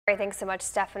Thanks so much,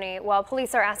 Stephanie. Well,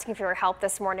 police are asking for your help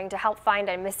this morning to help find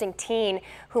a missing teen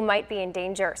who might be in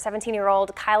danger.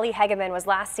 17-year-old Kylie Hegeman was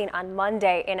last seen on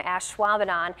Monday in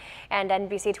Ashwaubenon, and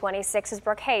NBC 26's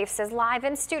Brooke Hafes is live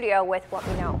in studio with what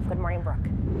we know. Good morning, Brooke.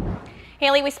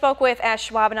 Haley, we spoke with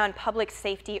Ashwaubenon Public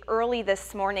Safety early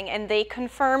this morning, and they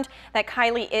confirmed that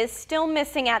Kylie is still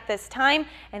missing at this time,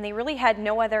 and they really had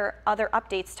no other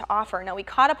updates to offer. Now, we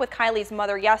caught up with Kylie's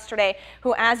mother yesterday,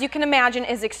 who, as you can imagine,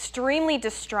 is extremely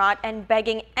distraught and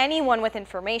begging anyone with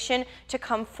information to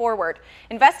come forward.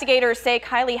 Investigators say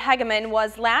Kylie Hegeman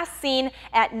was last seen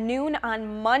at noon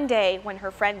on Monday when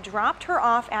her friend dropped her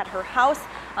off at her house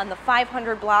on the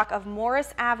 500 block of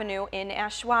Morris Avenue in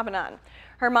Ashwaubenon.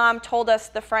 Her mom told us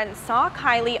the friend saw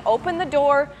Kylie open the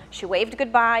door, she waved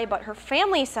goodbye, but her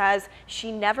family says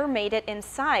she never made it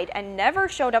inside and never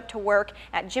showed up to work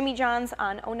at Jimmy John's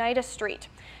on Oneida Street.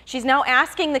 She's now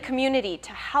asking the community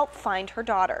to help find her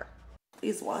daughter.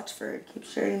 Please watch for her, keep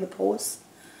sharing the posts.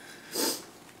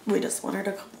 We just want her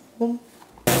to come home.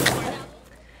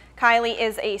 Kylie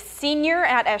is a senior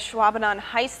at Ashwaubenon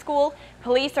High School.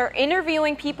 Police are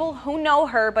interviewing people who know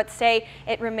her, but say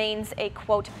it remains a,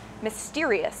 quote,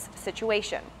 mysterious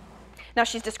situation. Now,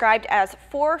 she's described as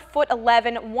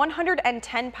 4'11",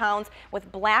 110 pounds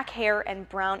with black hair and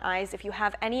brown eyes. If you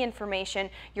have any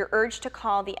information, you're urged to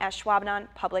call the Ashwaubenon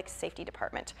Public Safety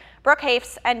Department. Brooke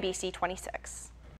Hafes, NBC 26.